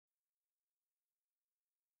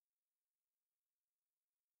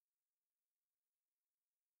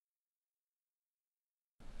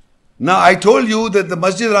Now I told you that the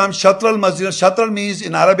Masjid Haram, Shatral means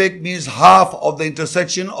in Arabic means half of the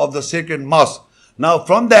intersection of the sacred mosque. Now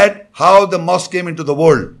from that, how the mosque came into the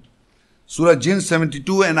world. Surah Jinn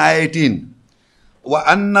 72 and Ayah 18.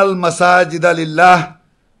 وَأَنَّ الْمَسَاجِدَ لِلَّهِ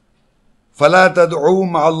فَلَا تَدْعُوا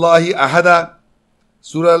مَعَ اللَّهِ أَحَدًا.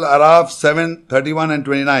 Surah Al-Araf 7, 31 and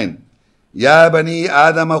 29. يَا بَنِي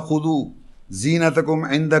آدَمَ خُذُوا زِينَتَكُمْ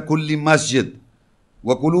عِنْدَ كُلِّ مَسْجِدٍ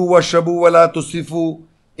وَكُلُوا وَاشْرَبُوا وَلَا تُسْرِفُوا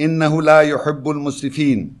إِنَّهُ لَا يُحِبُّ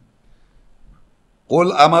الْمُسْرِفِينَ.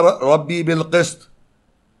 قُلْ أَمَرَ رَبِّي بِالْقِسْطِ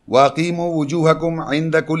وَأَقِيمُوا وُجُوهَكُمْ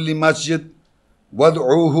عِنْدَ كُلِّ مَسْجِدٍ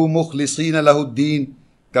وَادْعُوهُ مُخْلِصِينَ لَهُ الدِّينَ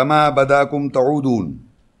كَمَا بَدَاكُمْ تَعُودُونَ.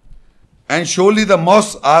 And surely the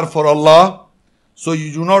mosques are for Allah, so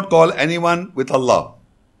you do not call anyone with Allah.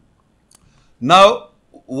 Now,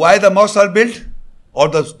 why the mosques are built or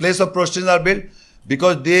the place of prostration are built?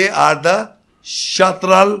 Because they are the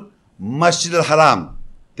Shatral Masjid al-Haram.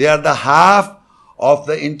 They are the half of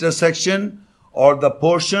the intersection or the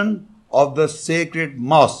portion of the sacred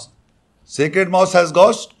mosque. Sacred mosque has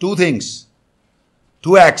got two things,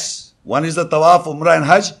 two acts. One is the Tawaf, Umrah and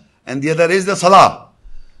Hajj, and the other is the Salah.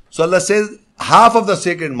 So Allah says half of the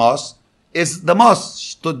sacred mosque is the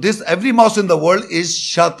mosque. So this, every mosque in the world is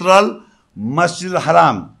Shatral Masjid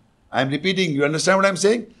al-Haram. I am repeating, you understand what I am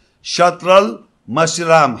saying? Shatral Masjid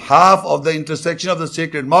al-Haram, half of the intersection of the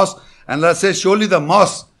sacred mosque. And Allah says, surely the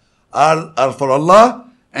mosques are for Allah,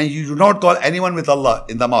 and you do not call anyone with Allah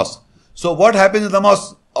in the mosque. So what happens in the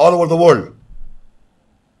mosque all over the world?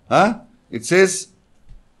 It says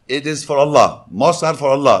it is for Allah. Mosques are for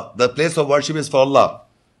Allah. The place of worship is for Allah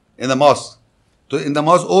in the mosque. So in the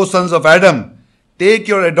mosque, O sons of Adam, take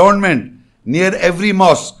your adornment near every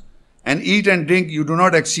mosque and eat and drink, you do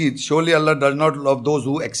not exceed. Surely Allah does not love those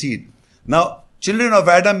who exceed. Now, children of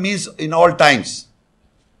Adam means in all times.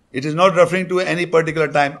 It is not referring to any particular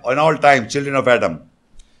time. In all times, children of Adam.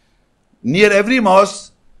 Near every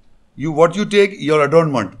mosque, what you take, your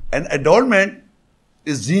adornment. And adornment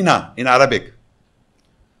is zina in Arabic.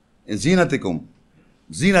 Zinatikum.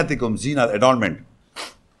 Zinatikum, zina, adornment.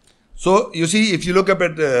 So, you see, if you look up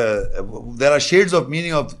at, there are shades of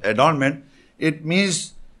meaning of adornment. It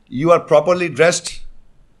means you are properly dressed,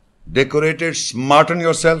 decorated, smarten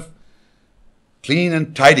yourself, clean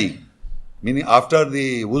and tidy. Meaning after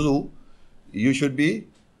the wuzu, you should be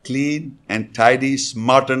clean and tidy,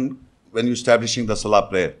 smarten when you're establishing the salah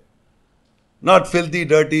prayer. Not filthy,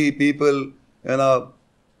 dirty people,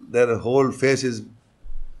 their whole face is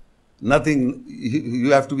nothing.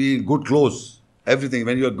 You have to be in good clothes. Everything.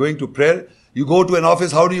 When you are going to prayer, you go to an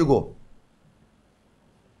office, how do you go?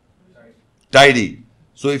 Tidy.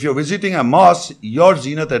 So if you're visiting a mosque, your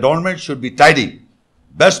zinat adornment should be tidy.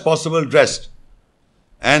 Best possible dressed.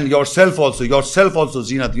 And yourself also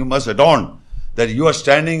zinat, you must adorn. That you are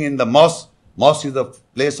standing in the mosque. Mosque is the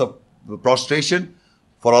place of prostration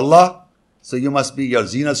for Allah. So you must be, your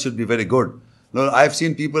zinat should be very good. No, I've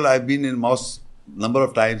seen people, I've been in mosques number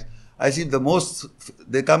of times. I see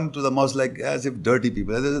they come to the mosque like as if dirty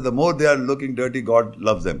people. The more they are looking dirty, God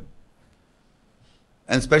loves them.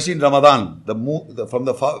 And especially in Ramadan,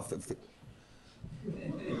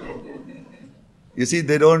 you see,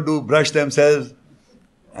 they don't brush themselves.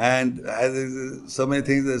 And so many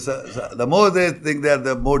things. The more they think they are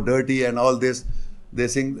the more dirty and all this, they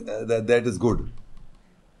think that is good.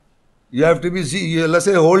 You have to be, let's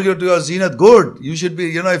say, hold you to your zinat good. You should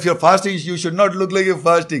be, if you're fasting, you should not look like you're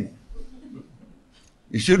fasting.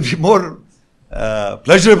 You should be more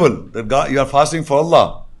pleasurable that God, you are fasting for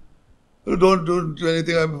Allah. Don't do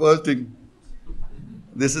anything, I'm fasting.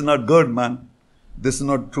 This is not good, man. This is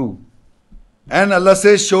not true. And Allah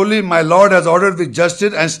says, surely my Lord has ordered with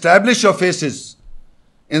justice and establish your faces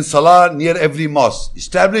in salah near every mosque.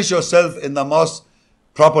 Establish yourself in the mosque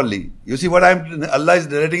properly. You see what Allah is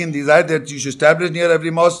directing in these ayat, that you should establish near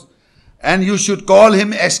every mosque and you should call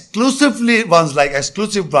Him exclusively ones, like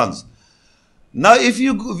exclusive ones. Now if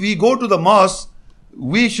we go to the mosque,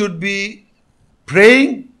 we should be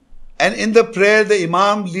praying, and in the prayer the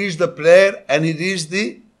Imam leads the prayer and he reads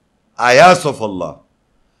the ayahs of Allah.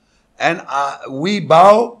 And we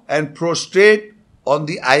bow and prostrate on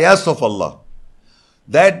the ayahs of Allah.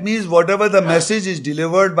 That means whatever the message is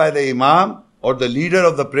delivered by the Imam or the leader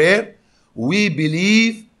of the prayer, we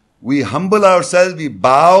believe, we humble ourselves, we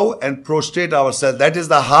bow and prostrate ourselves. That is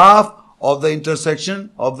the half of the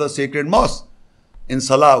intersection of the sacred mosque. In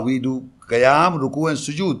Salah, we do Qiyam, Ruku and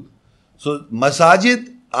Sujood. So,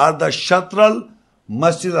 Masajid are the Shatral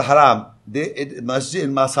Masjid al-Haram. In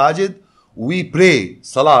Masajid, we pray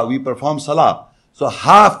Salah, we perform Salah. So,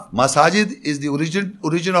 half Masajid is the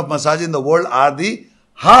origin of Masajid in the world are the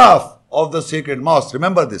half of the sacred mosque.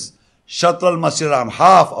 Remember this. Shatr al-Masjid al-Haram,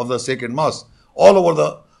 half of the sacred mosque, all over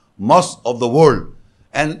the mosque of the world.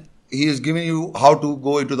 And he is giving you how to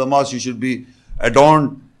go into the mosque. You should be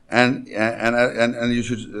adorned and you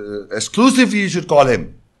should, exclusively you should call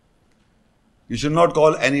him. You should not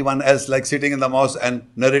call anyone else, like sitting in the mosque and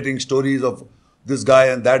narrating stories of this guy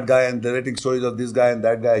and that guy and narrating stories of this guy and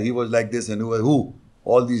that guy. He was like this and he was who?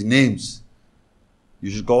 All these names. You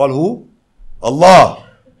should call who? Allah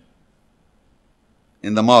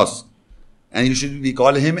in the mosque. And you should be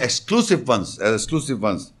calling him exclusive ones, as exclusive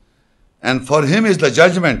ones. And for him is the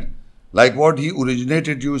judgment. Like what he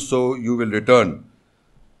originated you, so you will return.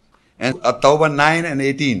 And At-Tawbah 9 and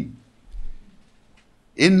 18.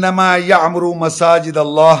 إنما يعمر مساجد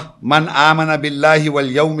الله من آمن بالله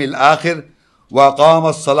واليوم الآخر وأقام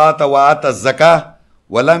الصلاة وآتى الزكاة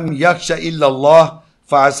ولم يخش إلا الله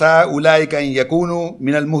فعسى أولئك أن يكونوا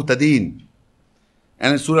من المهتدين.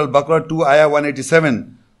 And in Surah Al-Baqara 2 ayah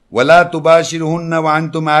 187, ولا تباشرهن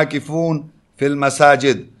وأنتم عاكفون في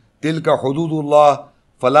المساجد تلك حدود الله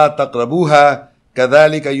فلا تقربوها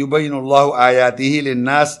كذلك يبين الله آياته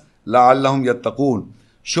للناس لعلهم يتقون.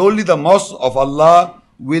 Surely the mosque of Allah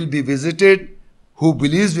will be visited who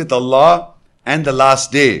believes with Allah and the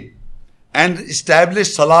last day, and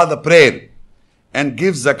establish salah, the prayer, and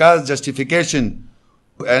give zakah, justification,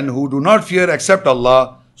 and who do not fear except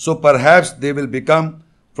Allah, so perhaps they will become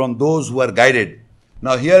from those who are guided.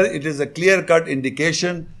 Now here it is a clear-cut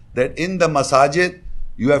indication that in the masajid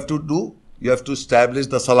you have to establish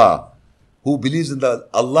the salah. Who believes in the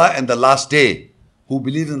Allah and the last day, who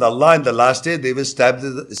believes in the Allah and the last day, they will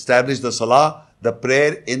establish the salah, the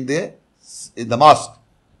prayer in the mosque,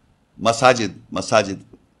 masajid.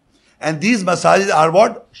 And these masajid are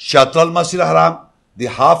what? Shatr al-Masjid al-Haram, the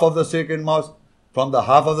half of the sacred mosque. From the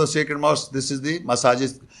half of the sacred mosque, this is the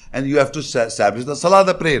masajid. And you have to establish the salah,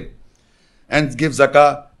 the prayer, and give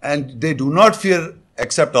zakah. And they do not fear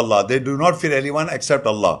except Allah. They do not fear anyone except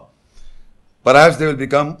Allah. Perhaps they will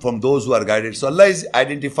become from those who are guided. So Allah is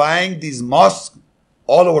identifying these mosques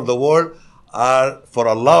all over the world are for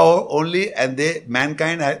Allah only, and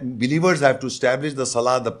believers have to establish the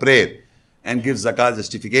salah, the prayer, and give zakah,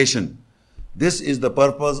 justification. This is the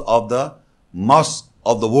purpose of the mosque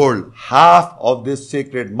of the world. Half of this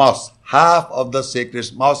sacred mosque, half of the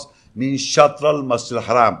sacred mosque means Shatr al-Masjid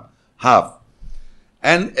al-Haram, half.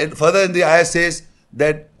 And further in the ayah says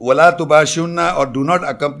that wala tubashunna, or do not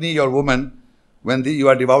accompany your woman when you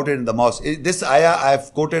are devoted in the mosque. This ayah I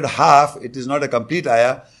have quoted half, it is not a complete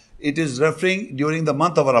ayah. It is referring during the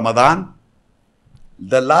month of Ramadan,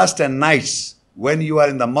 the last 10 nights, when you are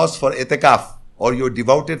in the mosque for itikaf, or you are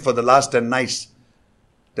devoted for the last 10 nights,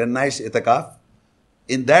 10 nights itikaf.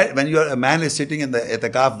 In that, when a man is sitting in the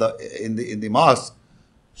itikaf, in the mosque,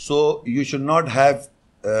 so you should not have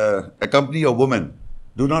accompany a woman.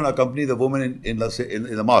 Do not accompany the woman in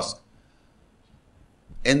the mosque.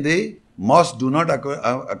 In the mosque, do not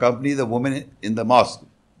accompany the woman in the mosque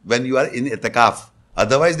when you are in itikaf.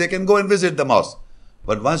 Otherwise, they can go and visit the mosque.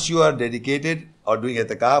 But once you are dedicated or doing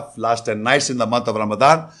itikaf, last 10 nights in the month of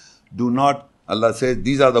Ramadan, do not, Allah says,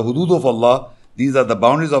 these are the hudud of Allah, these are the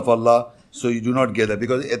boundaries of Allah, so you do not gather.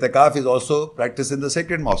 Because itikaf is also practiced in the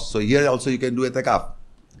sacred mosque. So here also you can do itikaf.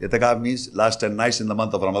 Itikaf means last 10 nights in the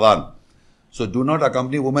month of Ramadan. So do not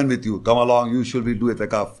accompany women with you. Come along, you should do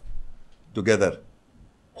itikaf together.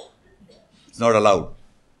 It's not allowed.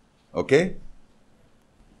 Okay?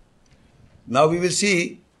 Now we will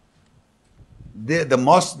see the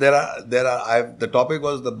mosque. The topic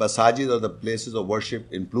was the masajid, or the places of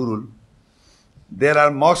worship in plural. There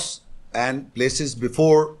are mosques and places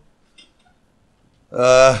before,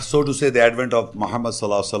 so to say, the advent of Muhammad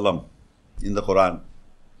sallallahu alaihi wasallam in the Quran.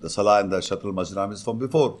 The salah and the Shatr al-Masjid al-Haram is from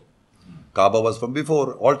before. Kaaba was from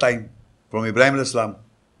before, all time, from Ibrahim alayhi salam.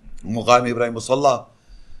 Muqam Ibrahim Musalla,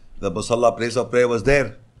 the Musalla, place of prayer, was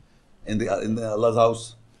there in Allah's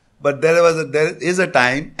house. But there is a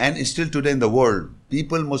time, and still today in the world,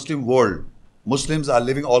 Muslims are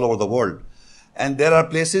living all over the world. And there are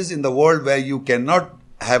places in the world where you cannot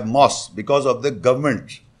have mosques because of the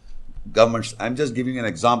governments. I'm just giving an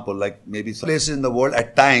example, like maybe some places in the world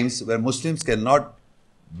at times where Muslims cannot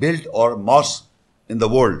build or mosque in the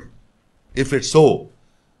world, if it's so.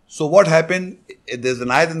 So what happened, there's an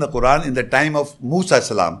ayat in the Quran in the time of Musa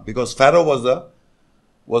salam, because Pharaoh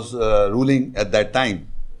was ruling at that time.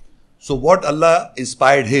 So what Allah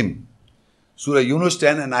inspired him? Surah Yunus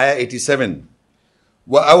 10 and ayah 87.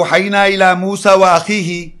 وَأَوْحَيْنَا إِلَى مُوسَى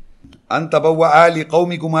وَأَخِيهِ أَن تَبَوَّآ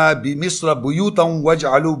لِقَوْمِكُمَا بِمِصْرَ بُيُوتًا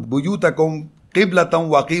وَاجْعَلُوا بُيُوتَكُمْ قِبْلَةً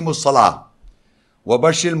وَأَقِيمُوا الصَّلَاةَ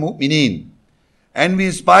وَبَشِّرِ الْمُؤْمِنِينَ. And we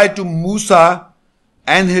inspired to Musa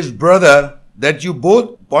and his brother that you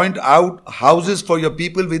both point out houses for your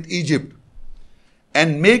people with Egypt,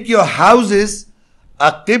 and make your houses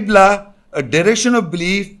a qibla, a direction of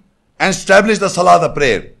belief, and establish the salah, the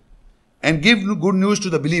prayer, and give good news to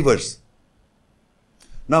the believers.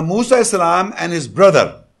 Now Musa salam and his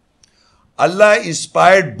brother, Allah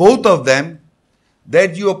inspired both of them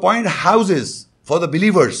that you appoint houses for the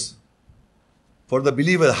believers. For the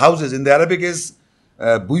believers, houses in the Arabic is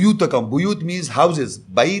buyutakum. Buyut means houses.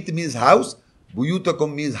 Bait means house.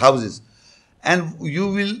 Buyutakum means houses. And you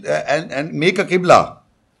will and make a qibla.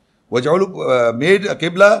 Waj'alu made a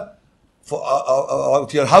qibla for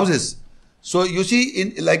of your houses. So you see,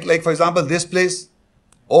 in like for example, this place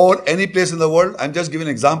or any place in the world. I'm just giving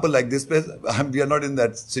an example like this place. We are not in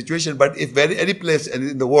that situation, but if any place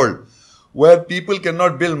in the world where people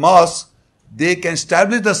cannot build mosques, they can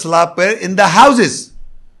establish the salah prayer in the houses.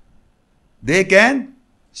 They can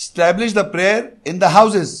establish the prayer in the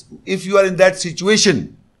houses if you are in that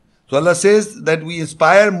situation. So Allah says that we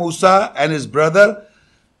inspire Musa and his brother,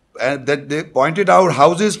 and that they pointed out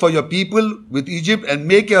houses for your people with Egypt, and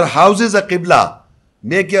make your houses a qibla.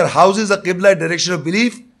 Make your houses a qibla, direction of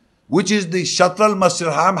belief, which is the Shatral Masjid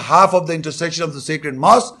Haram, half of the intersection of the sacred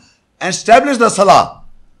mosque, and establish the salah,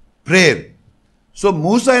 prayer. So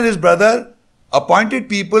Musa and his brother appointed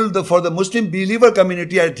people for the Muslim believer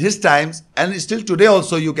community at his times, and still today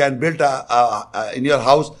also you can build in your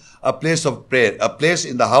house a place of prayer, a place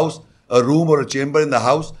in the house, a room or a chamber in the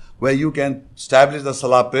house where you can establish the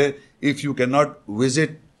salah prayer if you cannot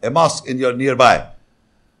visit a mosque in your nearby.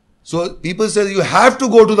 So people say you have to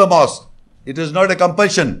go to the mosque. It is not a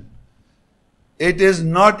compulsion. It is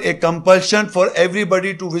not a compulsion for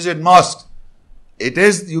everybody to visit mosque. It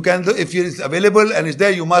is, you can, if it is available and it's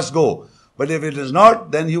there, you must go. But if it is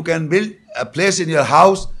not, then you can build a place in your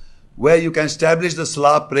house where you can establish the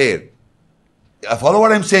salah prayer. Follow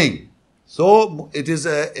what I'm saying. So it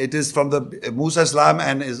is from the Musa Islam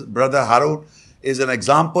and his brother Harun is an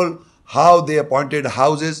example how they appointed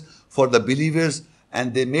houses for the believers,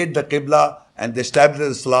 and they made the qibla and they established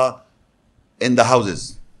the salah in the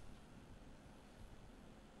houses.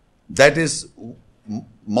 That is,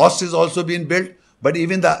 mosque is also being built, but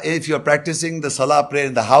even if you are practicing the salah prayer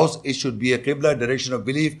in the house, it should be a qibla, direction of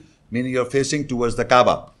belief, meaning you are facing towards the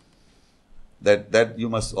Kaaba. That you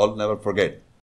must all never forget.